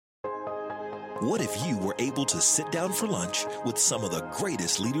What if you were able to sit down for lunch with some of the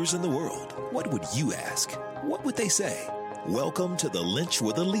greatest leaders in the world? What would you ask? What would they say? Welcome to the Lynch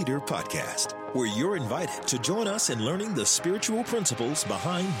with a Leader podcast, where you're invited to join us in learning the spiritual principles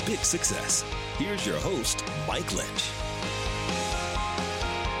behind big success. Here's your host, Mike Lynch.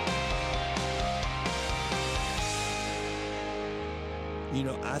 You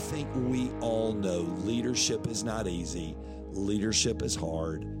know, I think we all know leadership is not easy. Leadership is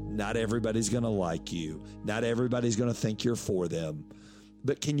hard. Not everybody's going to like you. Not everybody's going to think you're for them.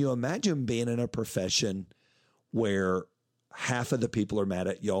 But can you imagine being in a profession where half of the people are mad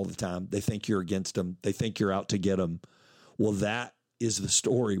at you all the time? They think you're against them. They think you're out to get them. Well, that is the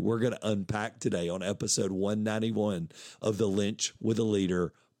story we're going to unpack today on episode 191 of the Lynch with a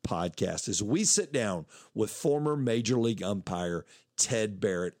Leader podcast, as we sit down with former Major League umpire Ted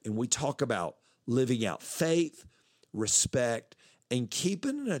Barrett, and we talk about living out faith, respect, and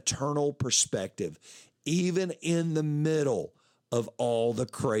keeping an eternal perspective, even in the middle of all the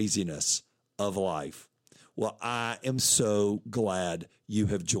craziness of life. Well, I am so glad you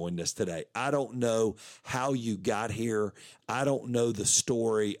have joined us today. I don't know how you got here. I don't know the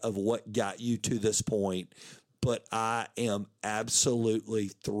story of what got you to this point, but I am absolutely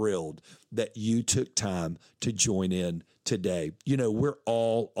thrilled that you took time to join in today. You know, we're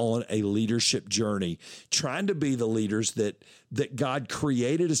all on a leadership journey, trying to be the leaders that God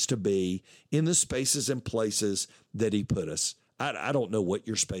created us to be in the spaces and places that he put us. I don't know what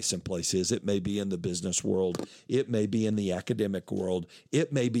your space and place is. It may be in the business world. It may be in the academic world.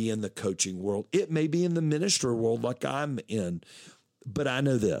 It may be in the coaching world. It may be in the ministry world like I'm in. But I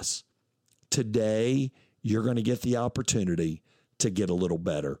know this. Today, you're going to get the opportunity to get a little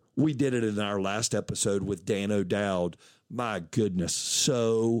better. We did it in our last episode with Dan O'Dowd. My goodness,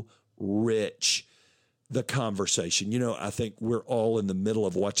 so rich, the conversation. You know, I think we're all in the middle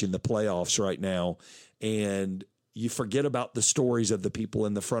of watching the playoffs right now, and you forget about the stories of the people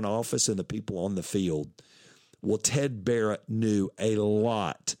in the front office and the people on the field. Well, Ted Barrett knew a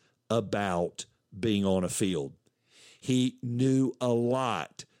lot about being on a field. He knew a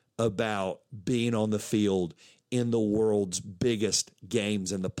lot about being on the field in the world's biggest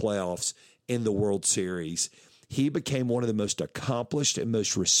games in the playoffs, in the World Series. He became one of the most accomplished and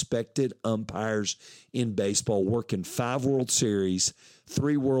most respected umpires in baseball, working 5 World Series,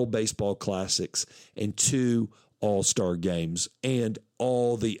 3 World Baseball Classics, and 2 All-Star games, and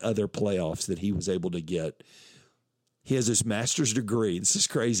all the other playoffs that he was able to get. He has his master's degree, this is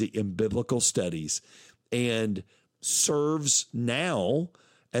crazy, in biblical studies, and serves now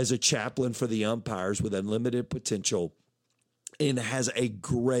as a chaplain for the umpires with unlimited potential, and has a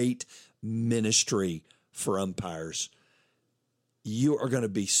great ministry for umpires. You are going to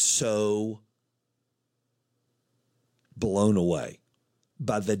be so blown away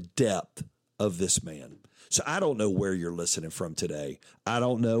by the depth of this man. So I don't know where you're listening from today. I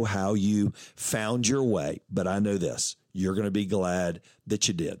don't know how you found your way, but I know this. You're going to be glad that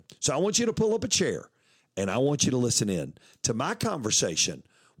you did. So I want you to pull up a chair, and I want you to listen in to my conversation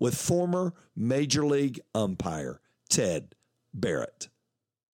with former Major League umpire Ted Barrett.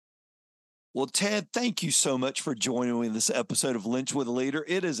 Well, Ted, thank you so much for joining me in this episode of Lynch with a Leader.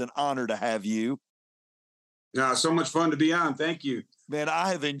 It is an honor to have you. So much fun to be on. Thank you. Man, I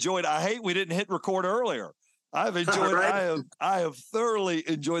have enjoyed. I hate we didn't hit record earlier. I've enjoyed. Right? I have thoroughly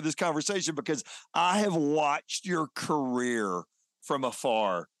enjoyed this conversation because I have watched your career from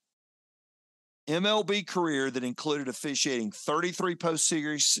afar. MLB career that included officiating 33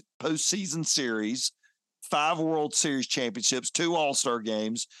 postseason series, 5 World Series championships, 2 All-Star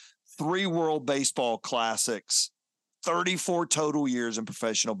games, 3 World Baseball Classics, 34 total years in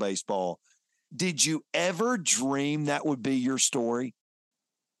professional baseball. Did you ever dream that would be your story?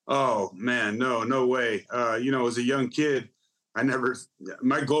 Oh man, no way. As a young kid,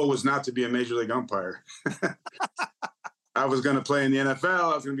 my goal was not to be a Major League umpire. I was going to play in the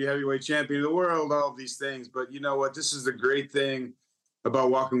NFL. I was going to be heavyweight champion of the world, all of these things. But you know what? This is the great thing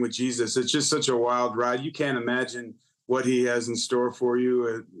about walking with Jesus. It's just such a wild ride. You can't imagine what he has in store for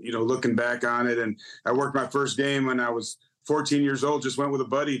you, looking back on it. And I worked my first game when I was 14 years old, just went with a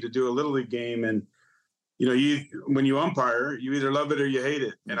buddy to do a Little League game. And, when you umpire, you either love it or you hate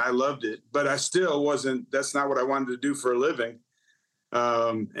it. And I loved it, but I still that's not what I wanted to do for a living.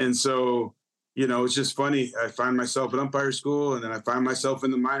 And so, it's just funny. I find myself at umpire school, and then I find myself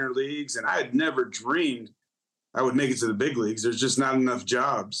in the minor leagues, and I had never dreamed I would make it to the big leagues. There's just not enough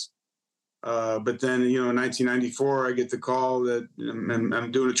jobs. But then, in 1994, I get the call that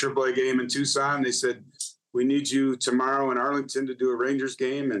I'm doing a AAA game in Tucson. They said, we need you tomorrow in Arlington to do a Rangers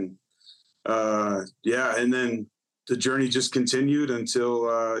game. And and then the journey just continued until,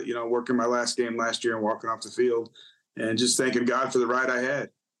 working my last game last year and walking off the field and just thanking God for the ride I had.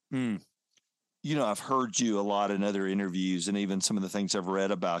 Mm. I've heard you a lot in other interviews and even some of the things I've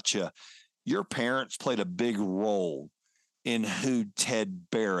read about you. Your parents played a big role in who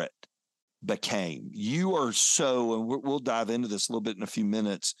Ted Barrett became. You are so, and we'll dive into this a little bit in a few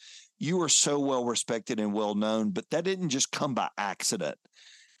minutes. You are so well respected and well known, but that didn't just come by accident.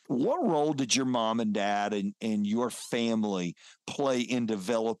 What role did your mom and dad and your family play in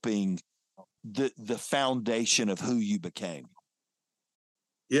developing the foundation of who you became?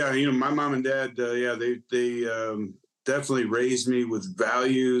 Yeah, my mom and dad, they definitely raised me with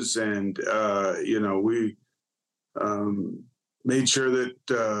values, and we made sure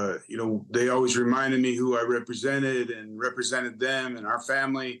that they always reminded me who I represented and represented them and our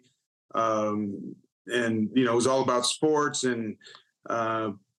family. It was all about sports and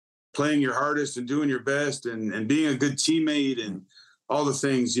playing your hardest and doing your best and being a good teammate and all the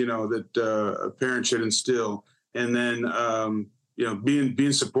things, that a parent should instill. And then,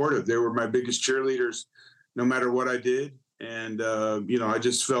 being supportive. They were my biggest cheerleaders, no matter what I did. And, I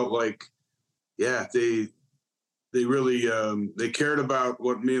just felt like, they really, they cared about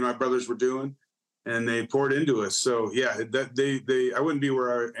what me and my brothers were doing, and they poured into us. So I wouldn't be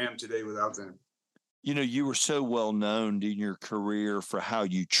where I am today without them. You were so well known in your career for how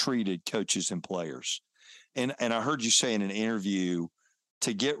you treated coaches and players. And I heard you say in an interview,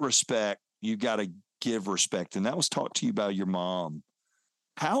 to get respect, you got to give respect. And that was taught to you by your mom.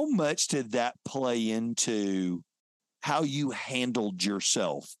 How much did that play into how you handled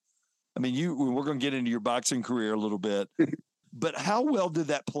yourself? I mean, we're going to get into your boxing career a little bit, but how well did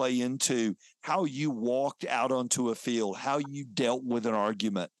that play into how you walked out onto a field, how you dealt with an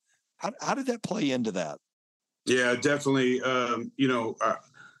argument? How did that play into that? Yeah, definitely.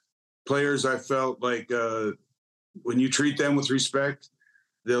 Players, I felt like when you treat them with respect,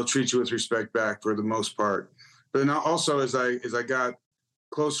 they'll treat you with respect back for the most part. But then also, as I got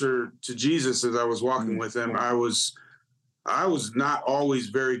closer to Jesus, as I was walking with him, I was not always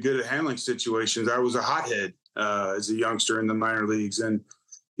very good at handling situations. I was a hothead as a youngster in the minor leagues, and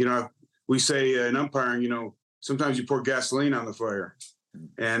we say in umpiring, sometimes you pour gasoline on the fire.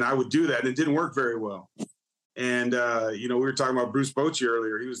 And I would do that, and it didn't work very well. And, we were talking about Bruce Bochy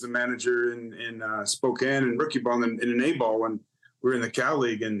earlier. He was the manager in Spokane and rookie ball in an A ball when we were in the Cal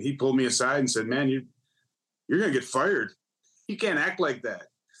League. And he pulled me aside and said, "Man, you're going to get fired. You can't act like that."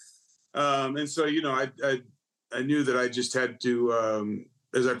 And so, I knew that I just had to,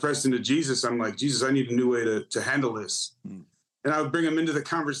 as I pressed into Jesus, I'm like, "Jesus, I need a new way to handle this." And I would bring him into the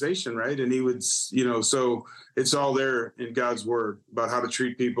conversation, right? And he would, so it's all there in God's word about how to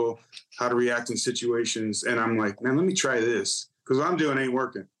treat people, how to react in situations. And I'm like, man, let me try this, because what I'm doing ain't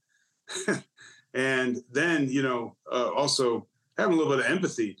working. And then, also having a little bit of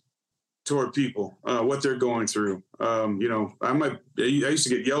empathy toward people, what they're going through. I used to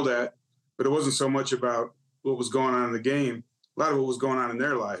get yelled at, but it wasn't so much about what was going on in the game. A lot of what was going on in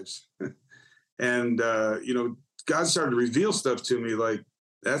their lives. And, God started to reveal stuff to me, like,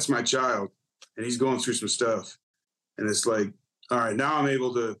 that's my child, and he's going through some stuff. And it's like, all right, now I'm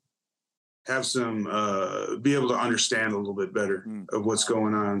able to have some, be able to understand a little bit better of what's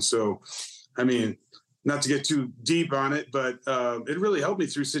going on. So, I mean, not to get too deep on it, but it really helped me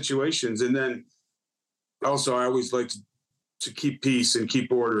through situations. And then also, I always like to keep peace and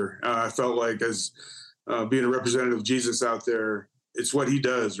keep order. I felt like, as being a representative of Jesus out there, it's what he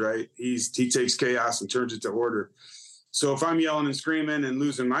does, right? He takes chaos and turns it to order. So if I'm yelling and screaming and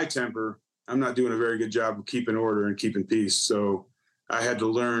losing my temper, I'm not doing a very good job of keeping order and keeping peace. So I had to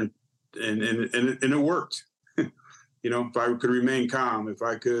learn, and it worked. If I could remain calm, if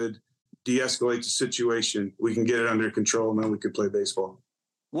I could de-escalate the situation, we can get it under control, and then we could play baseball.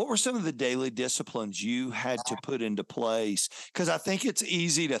 What were some of the daily disciplines you had to put into place? Because I think it's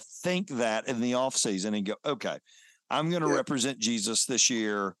easy to think that in the off season and go, okay, I'm going to represent Jesus this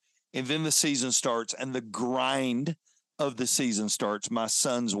year. And then the season starts and the grind of the season starts. My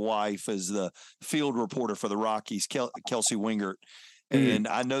son's wife is the field reporter for the Rockies, Kelsey Wingert. And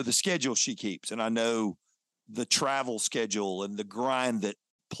I know the schedule she keeps, and I know the travel schedule and the grind that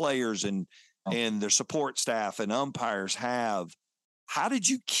players and their support staff and umpires have. How did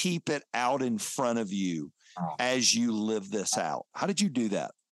you keep it out in front of you as you live this out? How did you do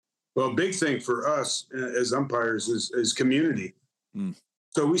that? Well, a big thing for us as umpires is community.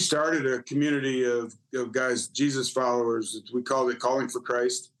 So we started a community of guys, Jesus followers. We called it Calling for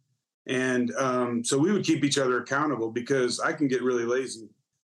Christ. And so we would keep each other accountable, because I can get really lazy.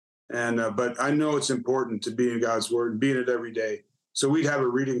 But I know it's important to be in God's word and be in it every day. So we'd have a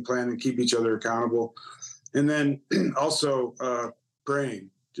reading plan and keep each other accountable. And then also praying,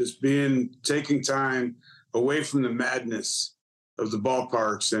 just taking time away from the madness of the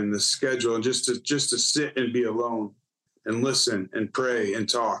ballparks and the schedule, and just to sit and be alone and listen and pray and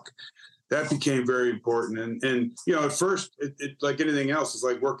talk. That became very important. And at first, it like anything else, it's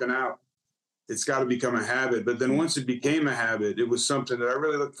like working out. It's got to become a habit. But then once it became a habit, it was something that I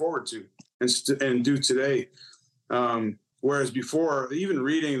really look forward to and do today. Whereas before, even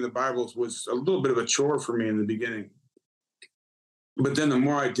reading the Bible was a little bit of a chore for me in the beginning. But then the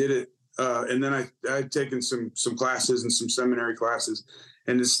more I did it, and then I'd taken some classes and some seminary classes,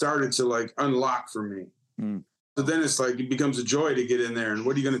 and it started to like unlock for me. So then it's like, it becomes a joy to get in there. And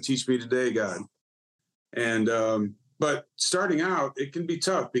what are you going to teach me today, God? And, but starting out, it can be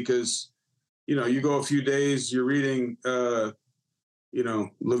tough because, you go a few days, you're reading,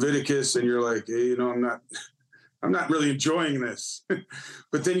 Leviticus, and you're like, hey, I'm not really enjoying this.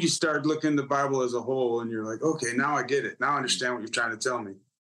 But then you start looking at the Bible as a whole, and you're like, okay, now I get it. Now I understand what you're trying to tell me.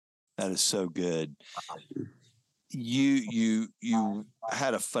 That is so good. You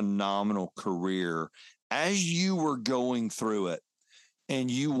had a phenomenal career. As you were going through it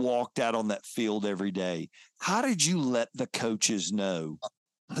and you walked out on that field every day, how did you let the coaches know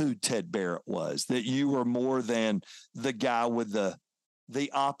who Ted Barrett was, that you were more than the guy with the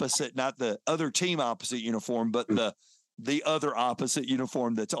opposite, not the other team opposite uniform, but the other opposite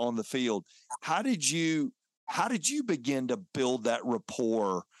uniform that's on the field? How did you begin to build that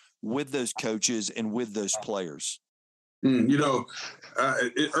rapport with those coaches and with those players?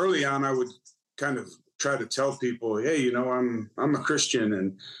 Early on, I would kind of try to tell people, hey, I'm a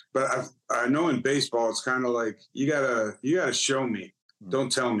Christian, but I know in baseball it's kind of like you gotta show me,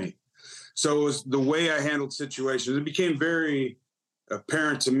 don't tell me. So it was the way I handled situations. It became very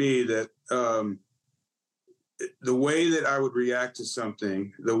apparent to me that the way that I would react to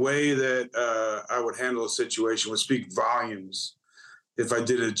something, the way that I would handle a situation would speak volumes if I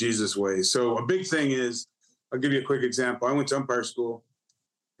did it Jesus way. So a big thing is, I'll give you a quick example. I went to umpire school,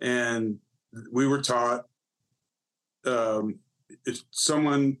 and we were taught if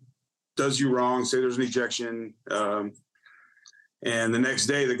someone does you wrong, say there's an ejection, and the next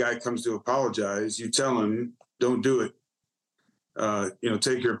day the guy comes to apologize, you tell him, don't do it.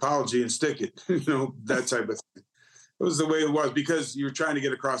 Take your apology and stick it, that type of thing. It was the way it was, because you're trying to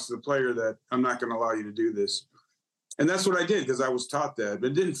get across to the player that I'm not going to allow you to do this. And that's what I did, because I was taught that,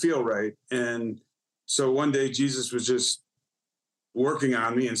 but it didn't feel right. And so one day Jesus was just working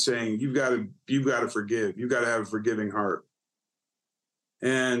on me and saying, you've got to forgive. You've got to have a forgiving heart.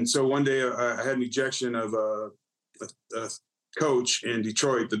 And so one day I had an ejection of a coach in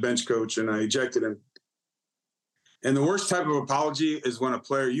Detroit, the bench coach, and I ejected him. And the worst type of apology is when a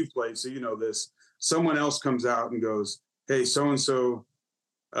player, you played, so you know this, someone else comes out and goes, hey, so-and-so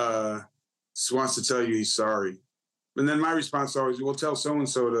wants to tell you he's sorry. And then my response always, well, tell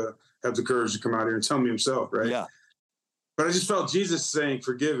so-and-so to have the courage to come out here and tell me himself, right? Yeah. But I just felt Jesus saying,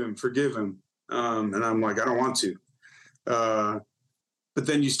 forgive him. And I'm like, I don't want to. But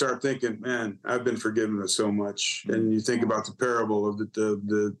then you start thinking, man, I've been forgiven so much. And you think about the parable of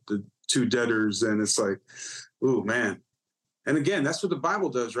the two debtors, and it's like, ooh, man. And again, that's what the Bible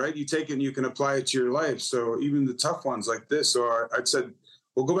does, right? You take it and you can apply it to your life. So even the tough ones like this, so I said,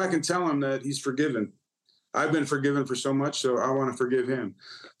 well, go back and tell him that he's forgiven. I've been forgiven for so much, so I want to forgive him.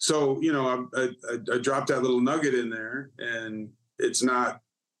 So, I dropped that little nugget in there, and it's not,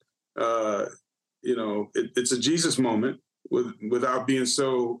 it's a Jesus moment without being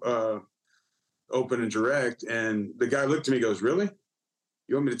so open and direct. And the guy looked at me and goes, really?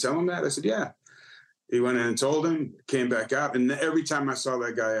 You want me to tell him that? I said, yeah. He went in and told him, came back out. And every time I saw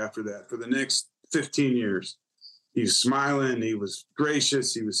that guy after that, for the next 15 years, he was smiling. He was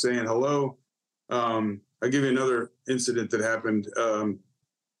gracious. He was saying hello. I'll give you another incident that happened,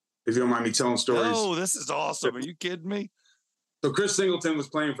 if you don't mind me telling stories. Oh, this is awesome. Are you kidding me? So Chris Singleton was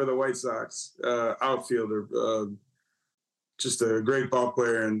playing for the White Sox, outfielder, just a great ball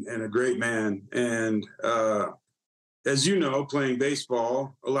player and a great man. And as you know, playing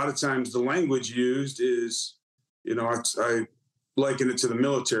baseball, a lot of times the language used is, I liken it to the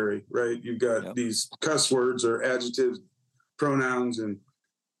military, right? You've got these cuss words or adjectives, pronouns, and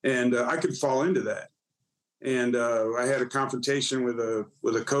I could fall into that. And I had a confrontation with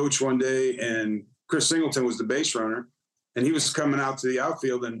a coach one day, and Chris Singleton was the base runner, and he was coming out to the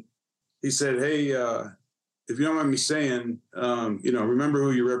outfield, and he said, hey, if you don't mind me saying, remember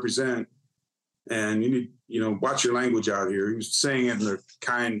who you represent, and you need, watch your language out here. He was saying it in a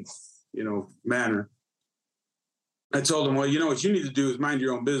kind, manner. I told him, well, what you need to do is mind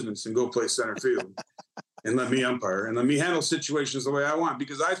your own business and go play center field and let me umpire and let me handle situations the way I want.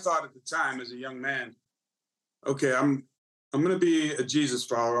 Because I thought at the time as a young man, okay, I'm going to be a Jesus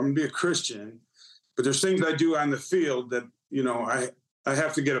follower. I'm going to be a Christian, but there's things I do on the field that, I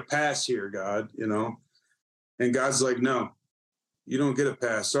have to get a pass here, God, and God's like, no, you don't get a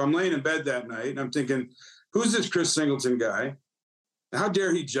pass. So I'm laying in bed that night and I'm thinking, who's this Chris Singleton guy? How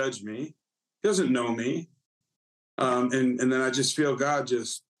dare he judge me? He doesn't know me. And then I just feel God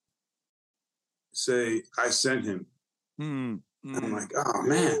just say, I sent him. Mm-hmm. I'm like, oh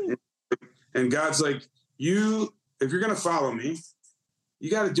man. And God's like, if you're going to follow me, you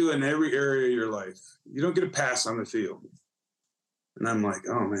got to do it in every area of your life. You don't get a pass on the field. And I'm like,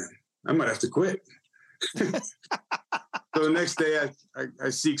 oh man, I might have to quit. So the next day I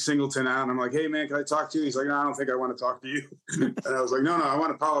seek Singleton out and I'm like, hey man, can I talk to you? He's like, no, I don't think I want to talk to you. And I was like, no, I want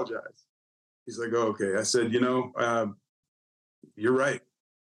to apologize. He's like, oh, okay. I said, you're right.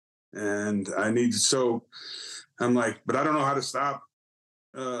 And so I'm like, but I don't know how to stop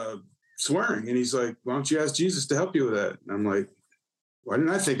swearing. And he's like, why don't you ask Jesus to help you with that? And I'm like, why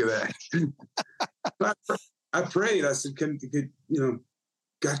didn't I think of that? I prayed. I said,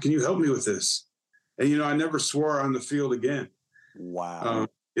 God, can you help me with this? And, I never swore on the field again. Wow.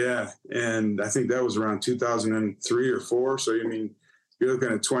 Yeah. And I think that was around 2003 or 4. So, you're looking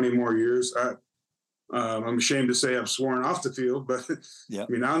at 20 more years. I'm ashamed to say I've sworn off the field, but yeah.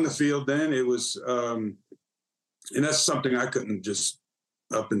 On the field then it was, and that's something I couldn't just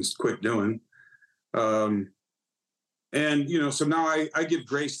up and quit doing. So now I give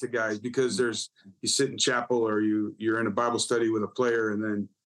grace to guys because you sit in chapel or you're in a Bible study with a player and then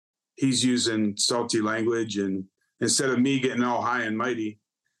he's using salty language, and instead of me getting all high and mighty,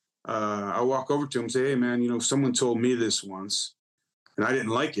 I walk over to him and say, hey man, someone told me this once and I didn't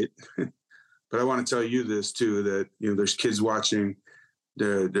like it, but I want to tell you this too, that, there's kids watching,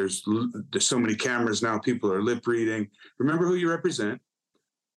 there's so many cameras now, people are lip reading. Remember who you represent,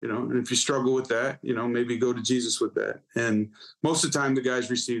 and if you struggle with that, maybe go to Jesus with that. And most of the time the guys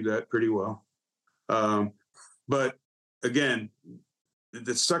receive that pretty well. But again,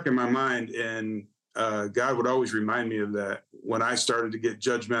 that's stuck in my mind, and God would always remind me of that when I started to get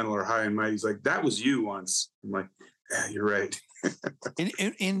judgmental or high and mighty. He's like, that was you once. I'm like, yeah, you're right.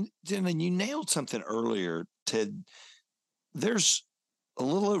 and then you nailed something earlier, Ted. There's a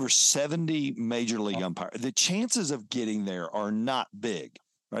little over 70 major league umpires. The chances of getting there are not big,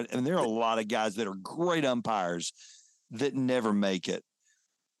 right? And there are a lot of guys that are great umpires that never make it.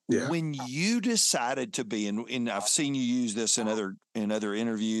 Yeah. When you decided to be, and I've seen you use this in other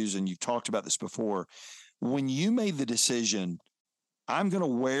interviews, and you've talked about this before, when you made the decision, I'm going to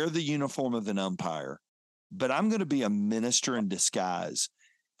wear the uniform of an umpire, but I'm going to be a minister in disguise.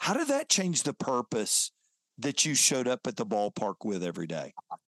 How did that change the purpose that you showed up at the ballpark with every day?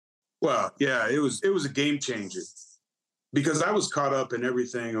 Well, yeah, it was a game changer because I was caught up in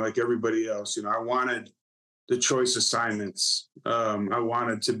everything like everybody else. I wanted the choice assignments. I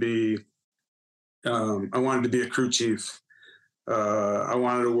wanted to be a crew chief. I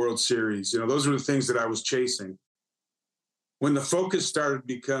wanted a World Series. Those were the things that I was chasing. When the focus started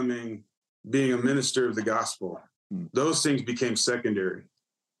becoming being a minister of the gospel, those things became secondary.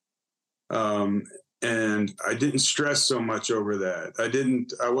 And I didn't stress so much over that.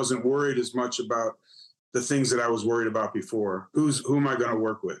 I wasn't worried as much about the things that I was worried about before. Who am I going to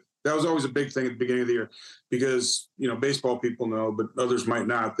work with? That was always a big thing at the beginning of the year because, baseball people know, but others might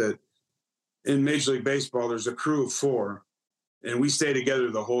not, that in Major League Baseball, there's a crew of 4 and we stay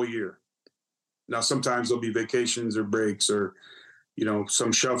together the whole year. Now, sometimes there'll be vacations or breaks or,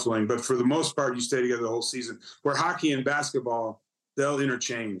 some shuffling, but for the most part, you stay together the whole season. Where hockey and basketball, they'll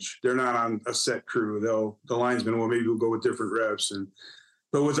interchange. They're not on a set crew. The linesmen, maybe we'll go with different reps.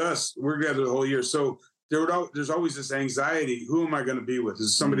 But with us, we're together the whole year. So there's always this anxiety. Who am I going to be with? Is it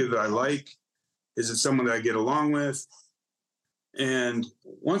somebody that I like? Is it someone that I get along with? And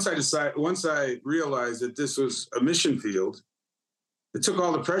once I realized that this was a mission field, it took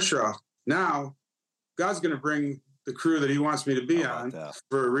all the pressure off. Now, God's going to bring the crew that he wants me to be on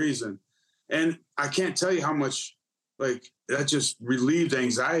for a reason. And I can't tell you how much, that just relieved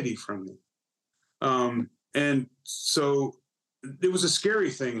anxiety from me. And so it was a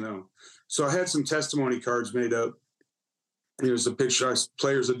scary thing, though. So I had some testimony cards made up. There's a picture,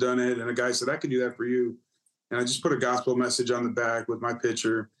 players had done it, and a guy said, I could do that for you. And I just put a gospel message on the back with my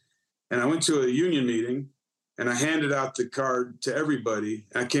picture. And I went to a union meeting, and I handed out the card to everybody.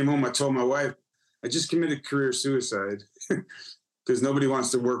 And I came home, I told my wife, I just committed career suicide because nobody wants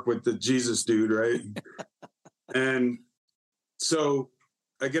to work with the Jesus dude, right? And so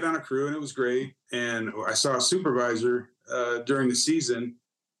I get on a crew, and it was great. And I saw a supervisor during the season,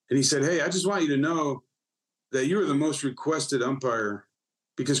 and he said, hey, I just want you to know that you are the most requested umpire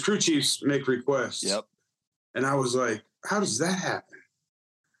because crew chiefs make requests. Yep. And I was like, how does that happen?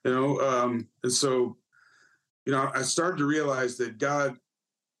 And so, I started to realize that God,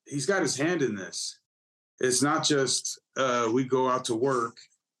 he's got his hand in this. It's not just we go out to work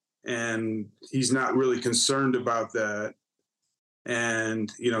and he's not really concerned about that.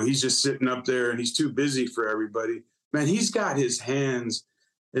 And, he's just sitting up there and he's too busy for everybody. Man, he's got his hands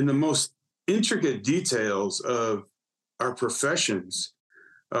in the most intricate details of our professions,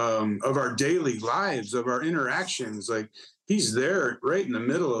 of our daily lives, of our interactions. Like he's there right in the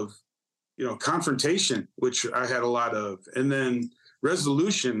middle of, confrontation, which I had a lot of, and then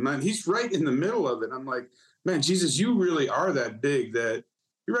resolution. Man, he's right in the middle of it. I'm like, man, Jesus, you really are that big that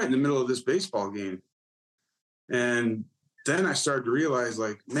you're right in the middle of this baseball game. And then I started to realize,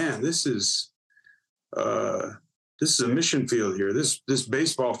 like, man, this is a mission field here. This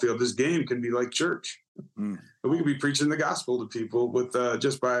baseball field, this game can be like church. Mm. We could be preaching the gospel to people with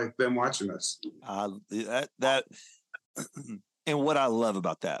just by them watching us. That and what I love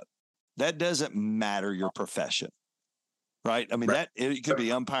about that doesn't matter your profession, right? I mean, right. It could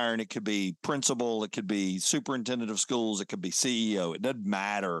be umpiring, it could be principal, it could be superintendent of schools, it could be CEO. It doesn't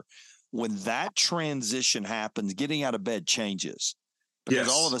matter. When that transition happens, getting out of bed changes, because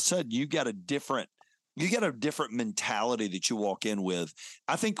all of a sudden you got a different mentality that you walk in with.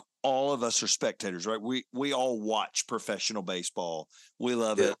 I think all of us are spectators, right? We all watch professional baseball. We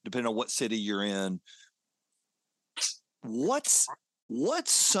love it, depending on what city you're in. What's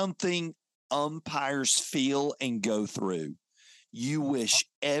something umpires feel and go through you wish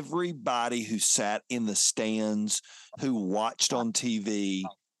everybody who sat in the stands, who watched on TV,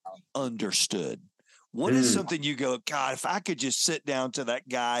 understood? What is something you go, God, if I could just sit down to that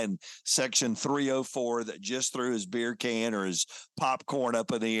guy in section 304 that just threw his beer can or his popcorn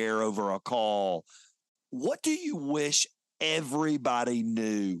up in the air over a call, what do you wish everybody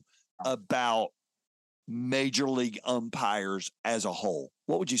knew about major league umpires as a whole?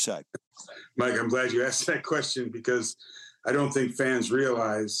 What would you say? Mike, I'm glad you asked that question, because I don't think fans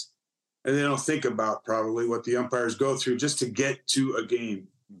realize, and they don't think about probably what the umpires go through just to get to a game.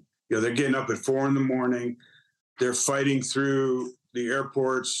 They're getting up at 4 a.m. They're fighting through the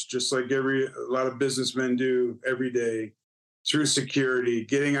airports, just like a lot of businessmen do every day, through security,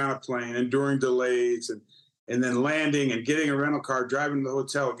 getting on a plane, enduring delays, and then landing and getting a rental car, driving to the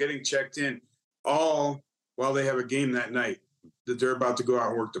hotel, getting checked in, all while they have a game that night that they're about to go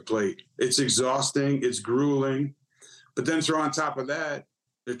out and work the plate. It's exhausting. It's grueling. But then throw on top of that,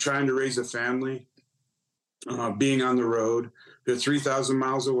 they're trying to raise a family, being on the road. They're 3,000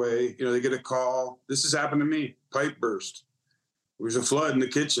 miles away. They get a call. This has happened to me. Pipe burst. There was a flood in the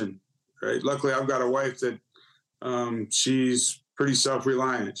kitchen, right? Luckily, I've got a wife that she's pretty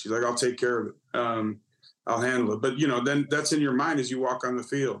self-reliant. She's like, I'll take care of it. I'll handle it. But, then that's in your mind as you walk on the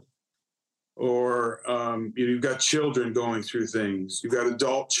field. Or you've got children going through things. You've got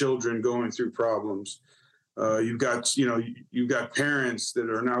adult children going through problems. You've got parents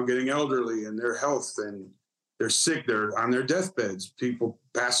that are now getting elderly in their health, and they're sick. They're on their deathbeds. People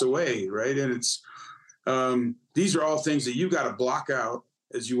pass away, right? And it's these are all things that you got to block out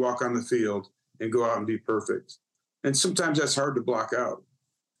as you walk on the field and go out and be perfect. And sometimes that's hard to block out.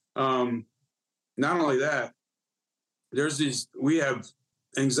 Not only that, we have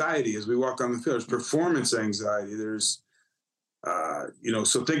anxiety as we walk on the field. There's performance anxiety. There's,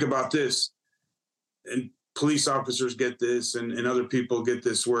 so think about this. And police officers get this, and other people get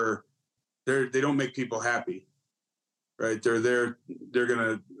this, where they don't make people happy, right? I'm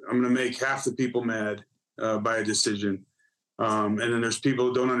gonna make half the people mad by a decision, and then there's people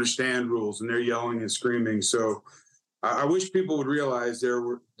who don't understand rules and they're yelling and screaming. So I wish people would realize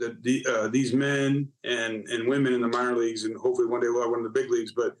these men and women in the minor leagues, and hopefully one day we'll have one in the big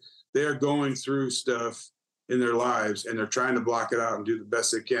leagues, but they are going through stuff in their lives, and they're trying to block it out and do the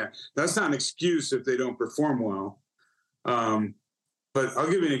best they can. That's not an excuse if they don't perform well. But I'll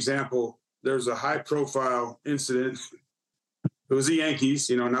give you an example. There's a high-profile incident. It was the Yankees,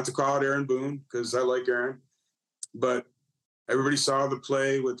 not to call it Aaron Boone, because I like Aaron, but everybody saw the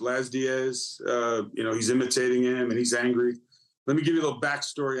play with Laz Diaz. He's imitating him, and he's angry. Let me give you a little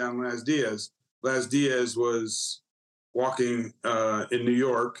backstory on Laz Diaz. Laz Diaz was walking in New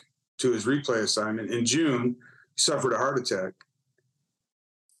York to his replay assignment. In June, he suffered a heart attack.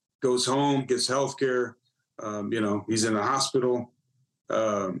 Goes home, gets health care. He's in the hospital,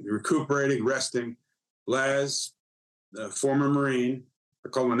 recuperating, resting. Laz, former Marine, I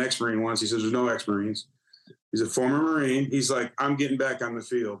called him an ex-Marine once. He says there's no ex-Marines. He's a former Marine. He's like, I'm getting back on the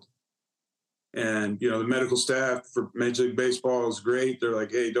field. And, the medical staff for Major League Baseball is great. They're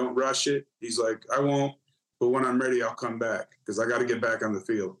like, hey, don't rush it. He's like, I won't. But when I'm ready, I'll come back, because I got to get back on the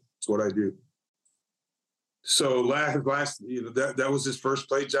field. It's what I do. So last that was his first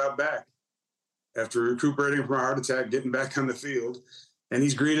play job back after recuperating from a heart attack, getting back on the field, and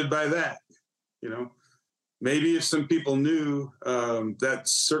he's greeted by that. Maybe if some people knew that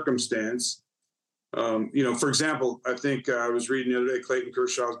circumstance, for example, I think I was reading the other day, Clayton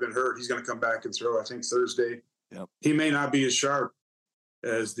Kershaw's been hurt. He's going to come back and throw, I think, Thursday. Yep. He may not be as sharp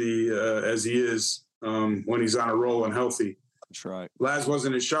as he is when he's on a roll and healthy. That's right. Laz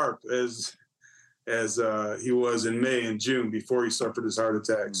wasn't as sharp as he was in May and June before he suffered his heart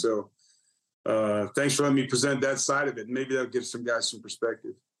attack. So thanks for letting me present that side of it. Maybe that'll give some guys some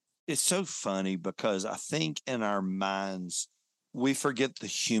perspective. It's so funny because I think in our minds, we forget the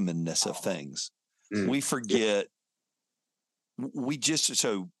humanness of things. We forget,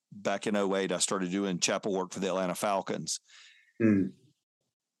 so back in 2008, I started doing chapel work for the Atlanta Falcons.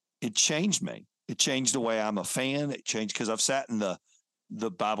 It changed me. It changed the way I'm a fan. It changed because I've sat in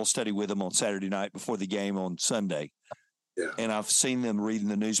the Bible study with them on Saturday night before the game on Sunday. Yeah. And I've seen them reading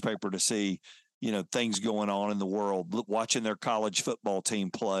the newspaper to see, things going on in the world, watching their college football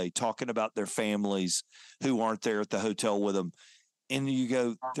team play, talking about their families who aren't there at the hotel with them. And you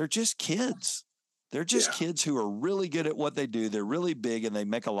go, they're just kids. They're just kids who are really good at what they do. They're really big and they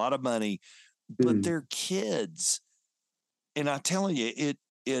make a lot of money, but they're kids. And I'm telling you, it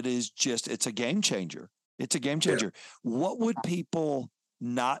is just, it's a game changer. It's a game changer. Yeah. What would people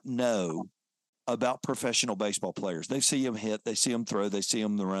not know about professional baseball players? They see them hit, they see them throw, they see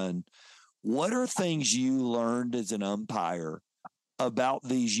them run. What are things you learned as an umpire about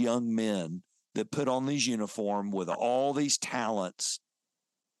these young men that put on these uniforms with all these talents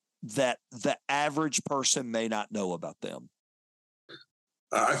that the average person may not know about them?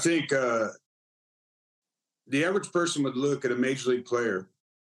 I think the average person would look at a major league player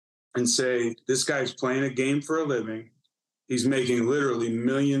and say, this guy's playing a game for a living. He's making literally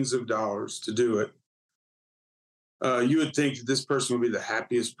millions of dollars to do it. You would think that this person would be the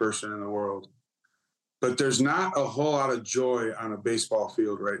happiest person in the world. But there's not a whole lot of joy on a baseball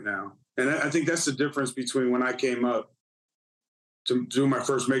field right now. And I think that's the difference between when I came up to do my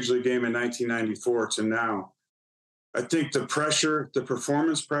first major league game in 1994 to now. I think the pressure, the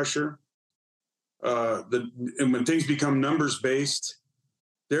performance pressure, and when things become numbers-based,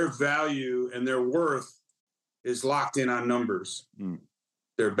 their value and their worth is locked in on numbers.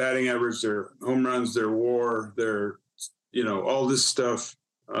 Their batting average, their home runs, their WAR, their, all this stuff.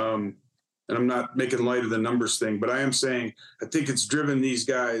 And I'm not making light of the numbers thing, but I am saying I think it's driven these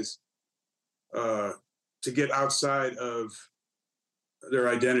guys to get outside of their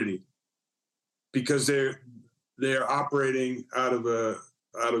identity because they're operating out of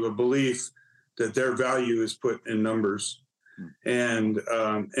a belief that their value is put in numbers, and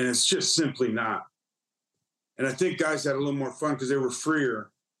it's just simply not. And I think guys had a little more fun because they were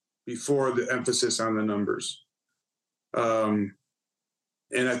freer before the emphasis on the numbers. And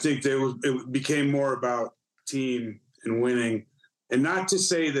I think it became more about team and winning. And not to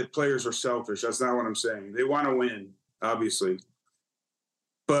say that players are selfish. That's not what I'm saying. They want to win, obviously.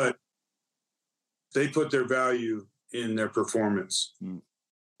 But they put their value in their performance.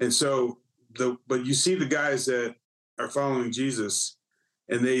 And so, but you see the guys that are following Jesus,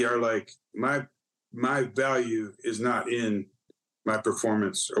 and they are like, my value is not in my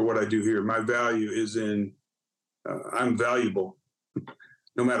performance or what I do here. My value is in I'm valuable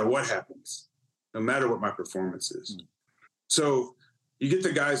no matter what happens, no matter what my performance is. So you get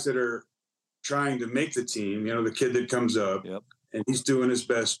the guys that are trying to make the team, the kid that comes up and he's doing his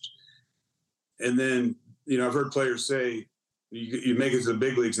best. And then, I've heard players say, you make it to the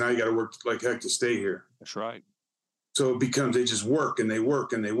big leagues, now you got to work like heck to stay here. That's right. So it becomes, they just work and they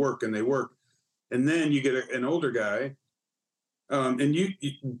work and they work and they work. And then you get an older guy. And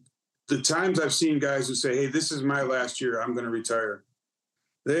the times I've seen guys who say, hey, this is my last year, I'm going to retire.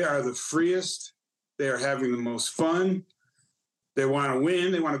 They are the freest. They are having the most fun. They want to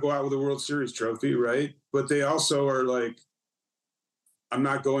win. They want to go out with a World Series trophy, right? But they also are like, I'm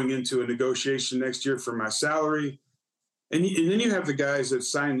not going into a negotiation next year for my salary. And then you have the guys that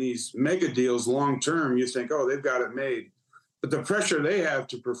sign these mega deals long-term. You think, oh, they've got it made. But the pressure they have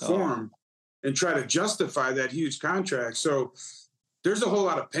to perform and try to justify that huge contract. So there's a whole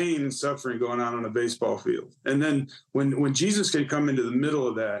lot of pain and suffering going on a baseball field. And then when Jesus can come into the middle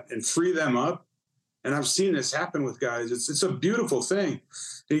of that and free them up, and I've seen this happen with guys, it's a beautiful thing.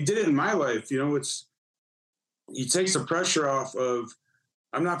 He did it in my life. He takes the pressure off of,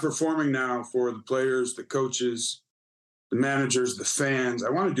 I'm not performing now for the players, the coaches, the managers, the fans. I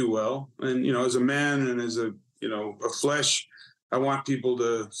want to do well. And, as a man and as a flesh, I want people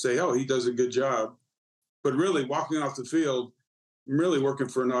to say, oh, he does a good job. But really walking off the field, I'm really working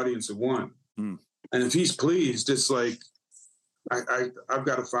for an audience of one. And if he's pleased, it's like, I've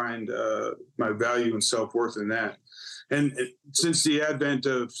got to find my value and self-worth in that. And since the advent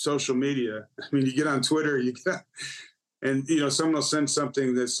of social media, I mean, you get on Twitter, and someone will send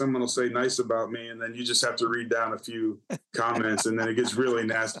something that someone will say nice about me, and then you just have to read down a few comments, and then it gets really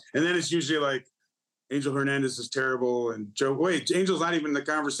nasty. And then it's usually like, Angel Hernandez is terrible, and Angel's not even in the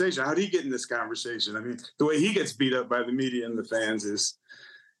conversation. How'd he get in this conversation? I mean, the way he gets beat up by the media and the fans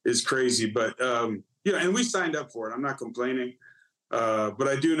is crazy. But and we signed up for it. I'm not complaining. But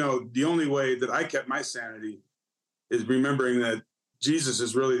I do know the only way that I kept my sanity is remembering that Jesus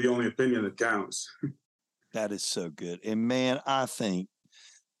is really the only opinion that counts. That is so good. And man, I think,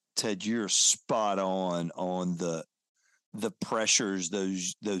 Ted, you're spot on the pressures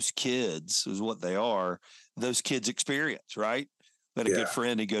those kids is what they are. Those kids experience, right? But a good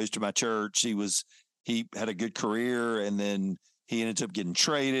friend, he goes to my church. He had a good career, and then he ends up getting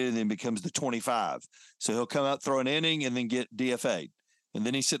traded and then becomes the 25. So he'll come out, throw an inning, and then get DFA'd. And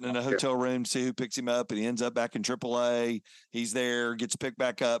then he's sitting in a hotel room to see who picks him up, and he ends up back in AAA. He's there, gets picked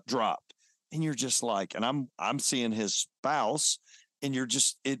back up, dropped. And you're just like, and I'm seeing his spouse, and you're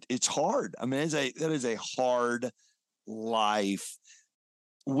just, it's hard. I mean, that is a hard life.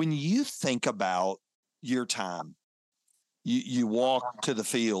 When you think about your time, you walk to the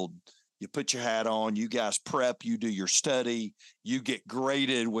field, you put your hat on, you guys prep, you do your study, you get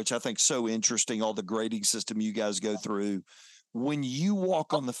graded, which I think is so interesting, all the grading system you guys go through. When you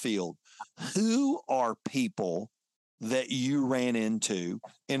walk on the field, who are people that you ran into?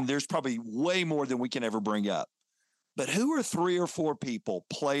 And there's probably way more than we can ever bring up. But who are 3 or 4 people,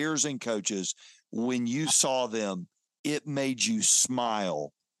 players and coaches, when you saw them, it made you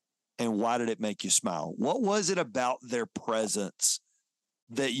smile? And why did it make you smile? What was it about their presence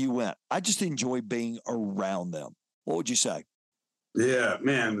that you went, I just enjoy being around them? What would you say? Yeah,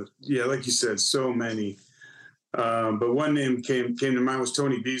 man. Yeah, like you said, so many. But one name came to mind was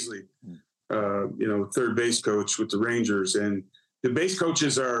Tony Beasley, third base coach with the Rangers. And the base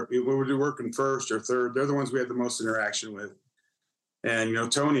coaches are, whether they're working first or third, they're the ones we had the most interaction with.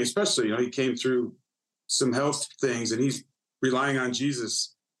 And, Tony, especially, he came through some health things, and he's relying on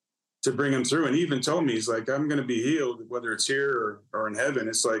Jesus to bring him through. And he even told me, he's like, I'm going to be healed, whether it's here or in heaven.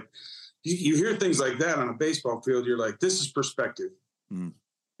 It's like, you hear things like that on a baseball field. You're like, this is perspective. Mm.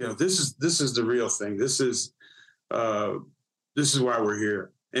 This is the real thing. This is why we're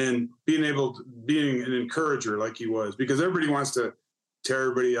here. And being an encourager like he was, because everybody wants to tear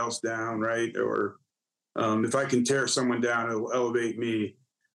everybody else down, right? Or if I can tear someone down, it'll elevate me.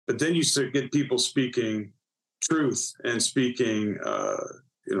 But then you start get people speaking truth and speaking,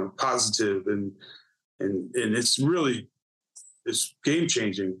 positive, and it's really, it's game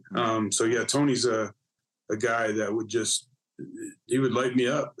changing. So yeah, Tony's a guy that he would light me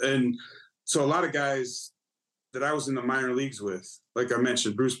up. And so a lot of guys that I was in the minor leagues with, like I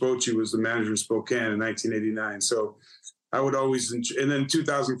mentioned, Bruce Bochy was the manager in Spokane in 1989. So I would always, and then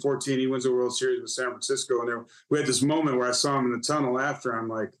 2014, he wins the World Series with San Francisco. And we had this moment where I saw him in the tunnel after. I'm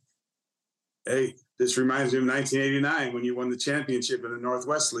like, hey, this reminds me of 1989 when you won the championship in the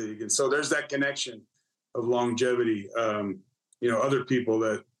Northwest League. And so there's that connection of longevity. Other people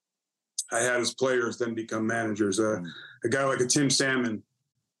that I had as players then become managers. A guy like a Tim Salmon,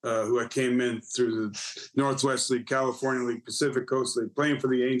 who I came in through the Northwest League, California League, Pacific Coast League, playing for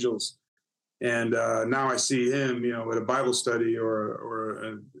the Angels. And now I see him, at a Bible study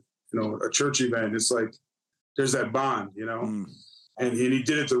or a church event. It's like there's that bond, and he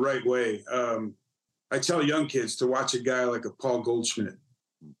did it the right way. I tell young kids to watch a guy like a Paul Goldschmidt,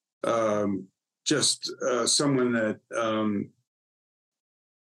 someone that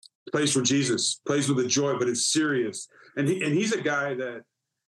plays for Jesus, plays with a joy, but it's serious. And he's a guy that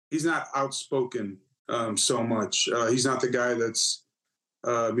he's not outspoken so much. He's not the guy that's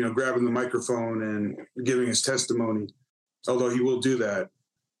grabbing the microphone and giving his testimony, although he will do that.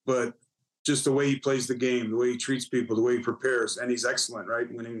 But just the way he plays the game, the way he treats people, the way he prepares, and he's excellent,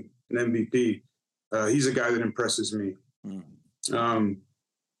 right? Winning an MVP. He's a guy that impresses me. To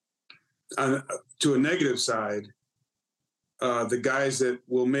a negative side, the guys that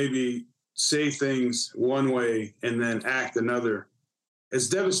will maybe say things one way and then act another, it's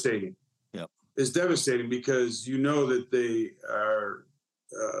devastating. Yep. It's devastating because that they are,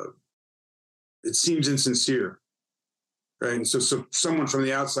 it seems insincere, right? And so someone from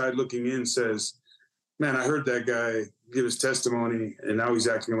the outside looking in says, man, I heard that guy give his testimony and now he's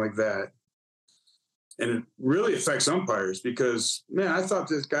acting like that. And it really affects umpires because, man, I thought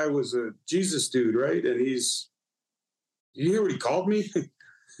this guy was a Jesus dude, right? And you hear what he called me?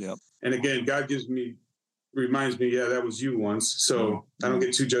 Yep. And again, God gives me reminds me, yeah, that was you once. So I don't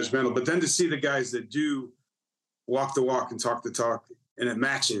get too judgmental. But then to see the guys that do walk the walk and talk the talk, and it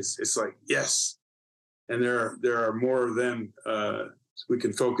matches, it's like, yes. And there are more of them. We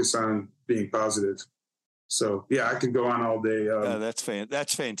can focus on being positive. So yeah, I could go on all day. That's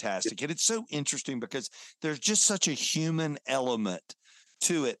fantastic, and it's so interesting because there's just such a human element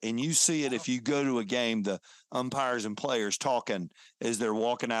to it, and you see it if you go to a game. The umpires and players talking as they're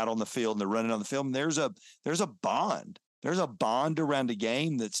walking out on the field and they're running on the field. And there's a bond. There's a bond around a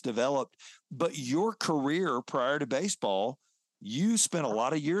game that's developed. But your career prior to baseball, you spent a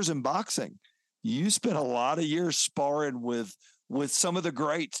lot of years in boxing. You spent a lot of years sparring with some of the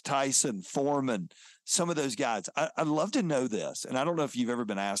greats, Tyson, Foreman, some of those guys. I'd love to know this. And I don't know if you've ever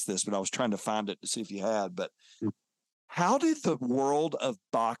been asked this, but I was trying to find it to see if you had. But how did the world of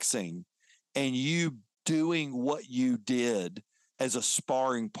boxing and you doing what you did as a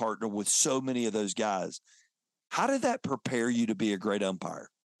sparring partner with so many of those guys, how did that prepare you to be a great umpire?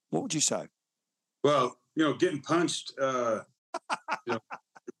 What would you say? Well, getting punched, I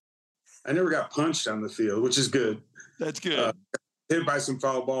never got punched on the field, which is good. That's good. Hit by some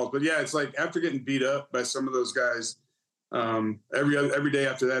foul balls. But yeah, it's like after getting beat up by some of those guys, every day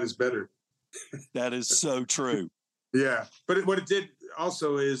after that is better. That is so true. Yeah. But what it did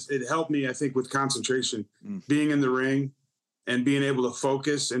also is it helped me, I think, with concentration, being in the ring and being able to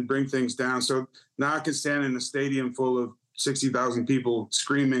focus and bring things down. So now I can stand in a stadium full of 60,000 people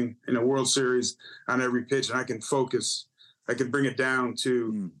screaming in a World Series on every pitch, and I can focus. I can bring it down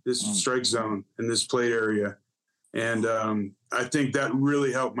to this strike zone in this plate area. And I think that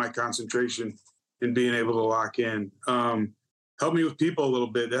really helped my concentration in being able to lock in. Helped me with people a little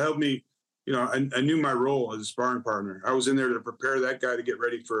bit. It helped me, I knew my role as a sparring partner. I was in there to prepare that guy to get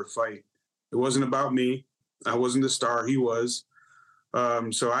ready for a fight. It wasn't about me. I wasn't the star. He was.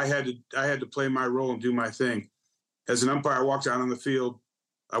 So I had to play my role and do my thing. As an umpire, I walked out on the field.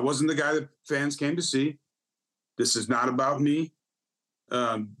 I wasn't the guy that fans came to see. This is not about me.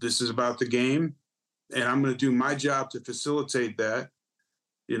 This is about the game. And I'm going to do my job to facilitate that,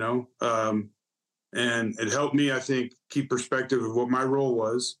 and it helped me, I think, keep perspective of what my role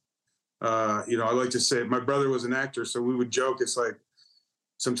was. I like to say my brother was an actor, so we would joke. It's like,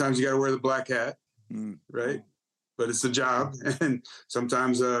 sometimes you got to wear the black hat, right? But it's the job. And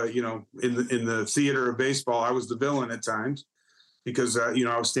sometimes, in the theater of baseball, I was the villain at times because, I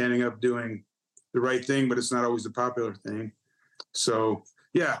was standing up doing the right thing, but it's not always the popular thing. So,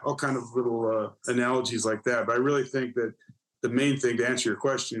 yeah, all kind of little analogies like that. But I really think that the main thing, to answer your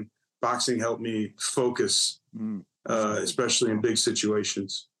question, boxing helped me focus, especially in big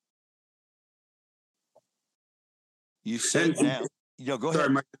situations. You said now. Go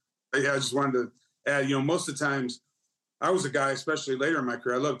ahead. Sorry, I just wanted to add, most of the times I was a guy, especially later in my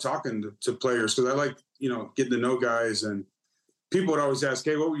career, I love talking to players because I like, getting to know guys. And people would always ask,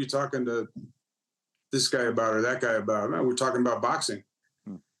 hey, what were you talking to this guy about or that guy about? We're talking about boxing.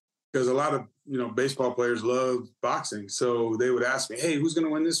 Because a lot of, baseball players love boxing. So they would ask me, hey, who's going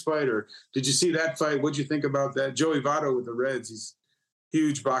to win this fight? Or did you see that fight? What'd you think about that? Joey Votto with the Reds, he's a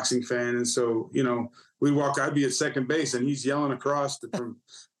huge boxing fan. And so, I'd be at second base and he's yelling across from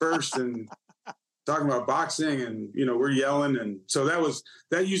first and talking about boxing and, we're yelling. And so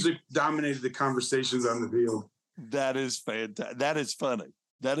that usually dominated the conversations on the field. That is fantastic. That is funny.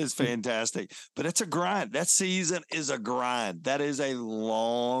 That is fantastic. But it's a grind. That season is a grind. That is a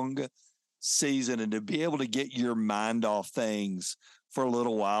long season. And to be able to get your mind off things for a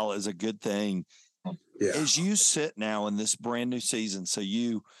little while is a good thing. Yeah. As you sit now in this brand new season, so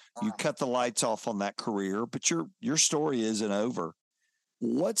you cut the lights off on that career, but your story isn't over.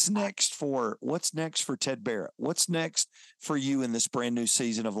 What's next for Ted Barrett? What's next for you in this brand new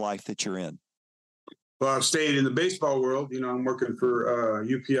season of life that you're in? Well, I've stayed in the baseball world. I'm working for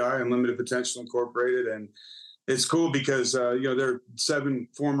UPI, Unlimited Potential Incorporated, and it's cool because there are 7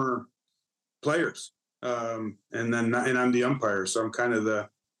 former players, and I'm the umpire, so I'm kind of the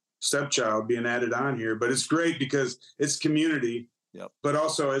stepchild being added on here. But it's great because it's community. Yep. But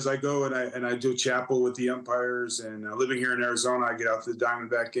also, as I go and I do chapel with the umpires, and living here in Arizona, I get out to the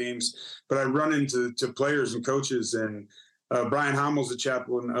Diamondback games. But I run into players and coaches and. Brian Hamill's the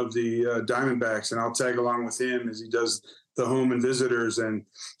chaplain of the Diamondbacks, and I'll tag along with him as he does the home and visitors. And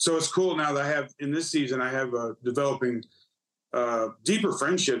so it's cool now that I have, in this season, I have developing deeper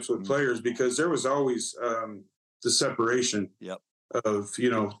friendships with players because there was always the separation of,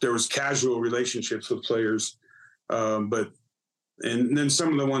 there was casual relationships with players. And then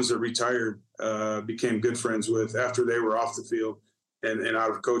some of the ones that retired became good friends with after they were off the field and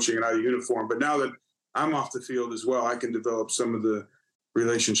out of coaching and out of uniform. But now that I'm off the field as well, I can develop some of the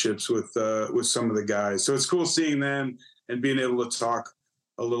relationships with some of the guys. So it's cool seeing them and being able to talk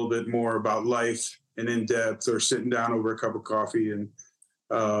a little bit more about life and in depth, or sitting down over a cup of coffee, and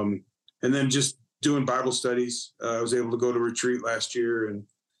then just doing Bible studies. I was able to go to retreat last year and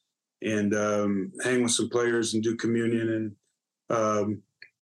hang with some players and do communion, and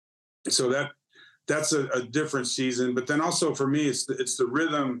so that's a different season. But then also for me, it's the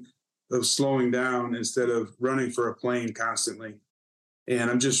rhythm of slowing down instead of running for a plane constantly. And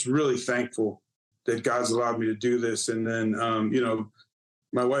I'm just really thankful that God's allowed me to do this. And then,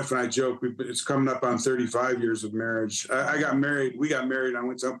 my wife and I joke, it's coming up on 35 years of marriage. I got married. We got married. I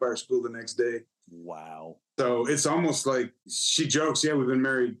went to umpire school the next day. Wow. So it's almost like she jokes, yeah, we've been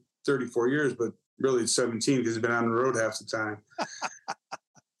married 34 years, but really it's 17 because we've been on the road half the time.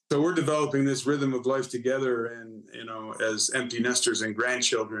 So we're developing this rhythm of life together, and, as empty nesters and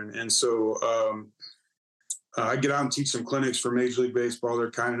grandchildren. And so I get out and teach some clinics for Major League Baseball. They're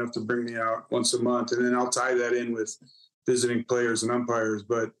kind enough to bring me out once a month, and then I'll tie that in with visiting players and umpires.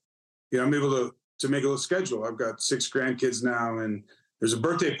 But I'm able to make a little schedule. I've got 6 grandkids now, and there's a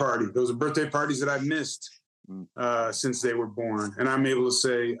birthday party. Those are birthday parties that I've missed since they were born, and I'm able to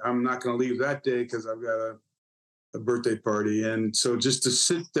say I'm not going to leave that day because I've got a birthday party. And so just to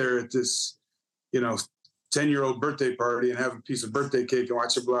sit there at this 10-year-old birthday party and have a piece of birthday cake and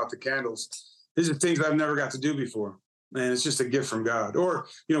watch it blow out the candles, these are things I've never got to do before, and it's just a gift from God. Or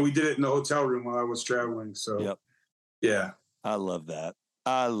we did it in the hotel room while I was traveling. So yep. Yeah. I love that.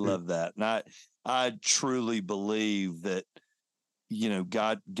 I love that. And I truly believe that,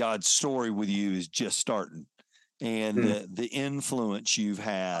 God's story with you is just starting, and the influence you've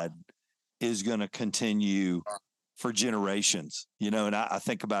had is going to continue for generations, and I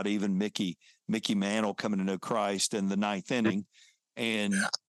think about even Mickey Mantle coming to know Christ in the 9th inning, and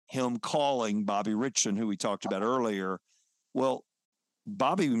him calling Bobby Richardson, who we talked about earlier. Well,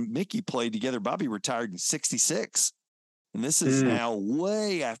 Bobby and Mickey played together. Bobby retired in 1966. And this is now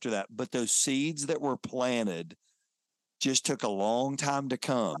way after that. But those seeds that were planted just took a long time to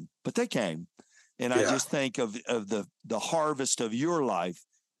come, but they came. And I just think of the harvest of your life,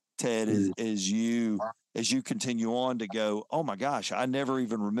 Ted, as you continue on to go, oh my gosh, I never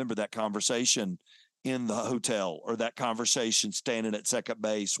even remember that conversation in the hotel, or that conversation standing at second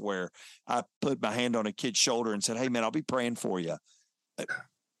base where I put my hand on a kid's shoulder and said, hey man, I'll be praying for you.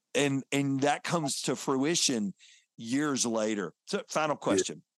 And that comes to fruition years later. So final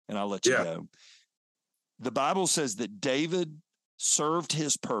question, and I'll let you go. The Bible says that David served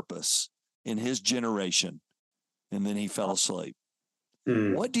his purpose in his generation, and then he fell asleep.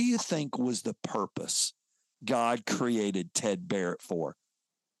 What do you think was the purpose God created Ted Barrett for?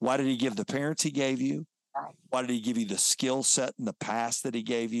 Why did he give the parents he gave you? Why did he give you the skill set in the past that he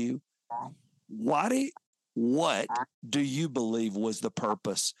gave you? What do you believe was the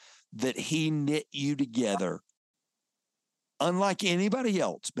purpose that he knit you together, unlike anybody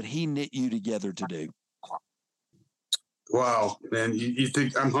else, but he knit you together to do? Wow, man, you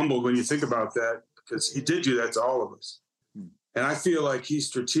think I'm humbled when you think about that, because he did do that to all of us. And I feel like he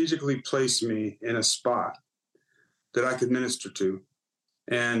strategically placed me in a spot that I could minister to,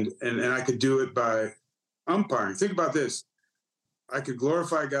 and I could do it by umpiring. Think about this. I could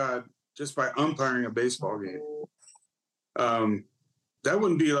glorify God just by umpiring a baseball game. That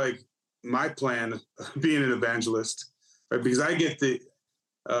wouldn't be like my plan of being an evangelist, right? Because I get the,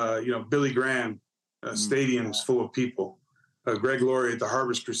 Billy Graham stadiums full of people. Greg Laurie at the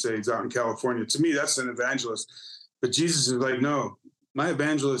Harvest Crusades out in California. To me, that's an evangelist. But Jesus is like, no, my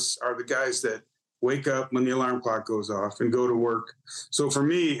evangelists are the guys that wake up when the alarm clock goes off and go to work. So for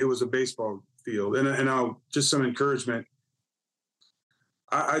me, it was a baseball field. And I'll just some encouragement.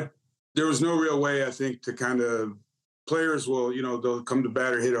 There was no real way, I think, to kind of, players will, they'll come to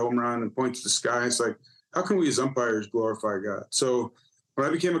bat or hit a home run and point to the sky. It's like, how can we as umpires glorify God? So when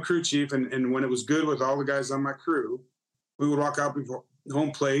I became a crew chief, and when it was good with all the guys on my crew, we would walk out before home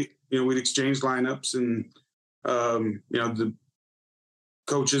plate. We'd exchange lineups, and the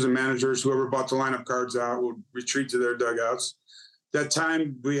coaches and managers, whoever bought the lineup cards out, would retreat to their dugouts. That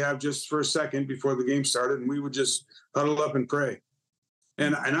time we have just for a second before the game started, and we would just huddle up and pray.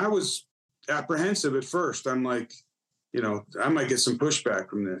 And I was apprehensive at first. I'm like, I might get some pushback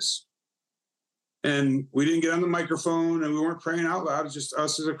from this. And we didn't get on the microphone, and we weren't praying out loud. It's just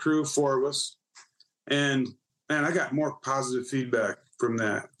us as a crew, 4 of us. And man, I got more positive feedback from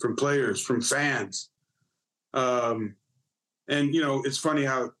that, from players, from fans. And it's funny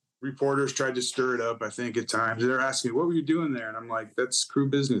how reporters tried to stir it up, I think, at times. They're asking, what were you doing there? And I'm like, that's crew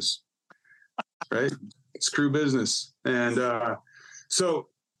business, right? It's crew business. And so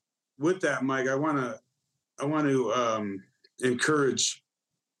with that, Mike, I want to encourage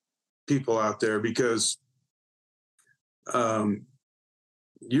people out there, because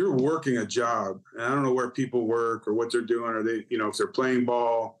you're working a job, and I don't know where people work or what they're doing, or they, if they're playing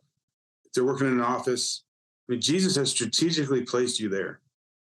ball, if they're working in an office. I mean, Jesus has strategically placed you there.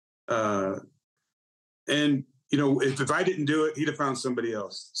 And, if I didn't do it, he'd have found somebody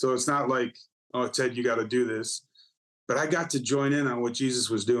else. So it's not like, oh, Ted, you got to do this. But I got to join in on what Jesus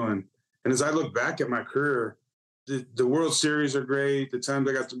was doing. And as I look back at my career, the World Series are great. The times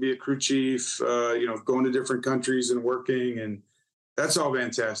I got to be a crew chief, going to different countries and working, and that's all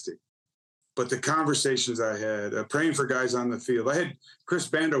fantastic. But the conversations I had, praying for guys on the field. I had Chris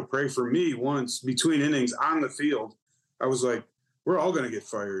Bando pray for me once between innings on the field. I was like, we're all going to get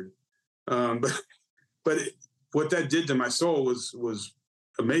fired. But what that did to my soul was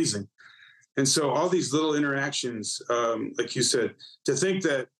amazing. And so all these little interactions, like you said, to think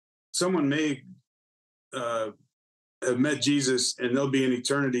that someone may have met Jesus and they'll be in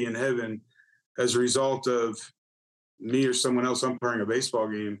eternity in heaven as a result of me or someone else umpiring a baseball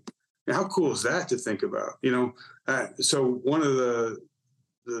game. And how cool is that to think about? So one of the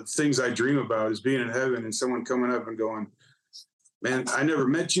things I dream about is being in heaven and someone coming up and going, man, I never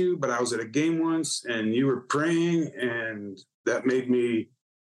met you, but I was at a game once and you were praying, and that made me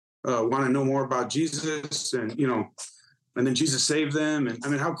want to know more about Jesus. And, and then Jesus saved them. And I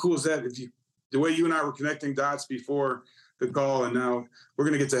mean, how cool is that? The way you and I were connecting dots before the call, and now we're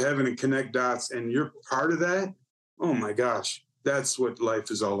going to get to heaven and connect dots, and you're part of that. Oh my gosh. That's what life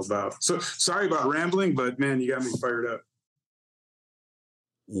is all about. So sorry about rambling, but man, you got me fired up.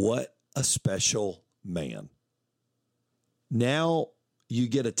 What a special man. Now you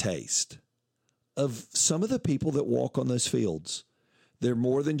get a taste of some of the people that walk on those fields. They're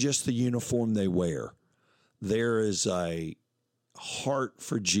more than just the uniform they wear. There is a heart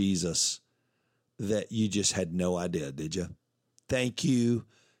for Jesus that you just had no idea, did you? Thank you,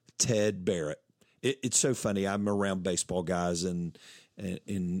 Ted Barrett. It's so funny. I'm around baseball guys and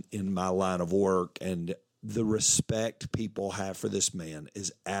in my line of work, and the respect people have for this man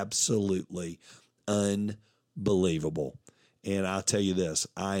is absolutely unbelievable. And I'll tell you this,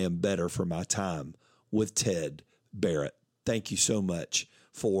 I am better for my time with Ted Barrett. Thank you so much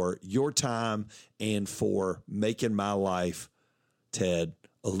for your time and for making my life, Ted,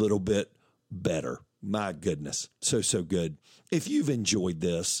 a little bit better. My goodness, so good. If you've enjoyed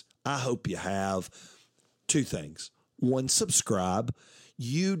this, I hope you have. Two things. One, subscribe.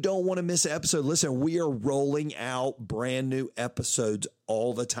 You don't want to miss an episode. Listen, we are rolling out brand new episodes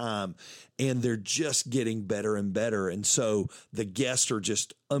all the time, and they're just getting better and better. And so the guests are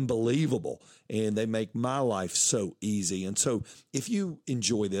just unbelievable, and they make my life so easy. And so if you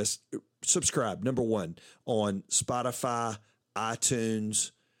enjoy this, subscribe. Number one, on Spotify,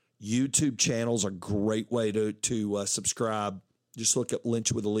 iTunes, YouTube channels are a great way to subscribe. Just look up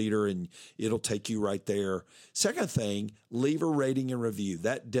Lynch with a Leader and it'll take you right there. Second thing, leave a rating and review.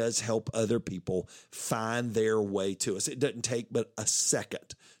 That does help other people find their way to us. It doesn't take but a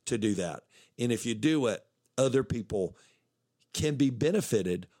second to do that. And if you do it, other people can be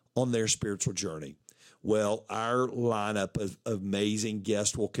benefited on their spiritual journey. Well, our lineup of amazing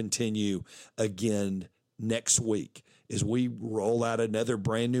guests will continue again next week as we roll out another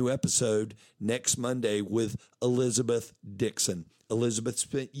brand new episode next Monday with Elizabeth Dixon. Elizabeth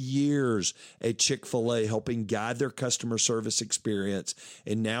spent years at Chick-fil-A helping guide their customer service experience,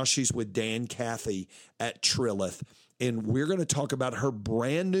 and now she's with Dan Cathy at Trillith. And we're going to talk about her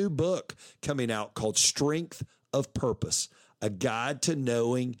brand new book coming out called Strength of Purpose, a guide to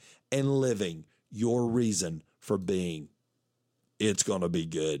knowing and living your reason for being. It's going to be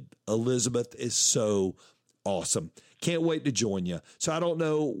good. Elizabeth is so awesome. Can't wait to join you. So I don't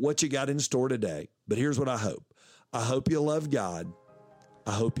know what you got in store today, but here's what I hope. I hope you love God.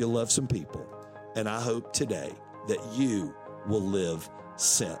 I hope you love some people. And I hope today that you will live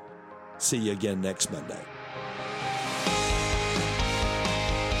sent. See you again next Monday.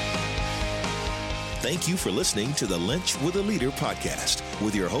 Thank you for listening to the Lynch with a Leader podcast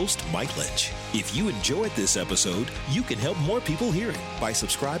with your host, Mike Lynch. If you enjoyed this episode, you can help more people hear it by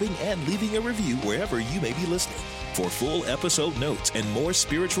subscribing and leaving a review wherever you may be listening. For full episode notes and more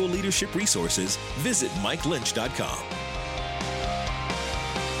spiritual leadership resources, visit MikeLynch.com.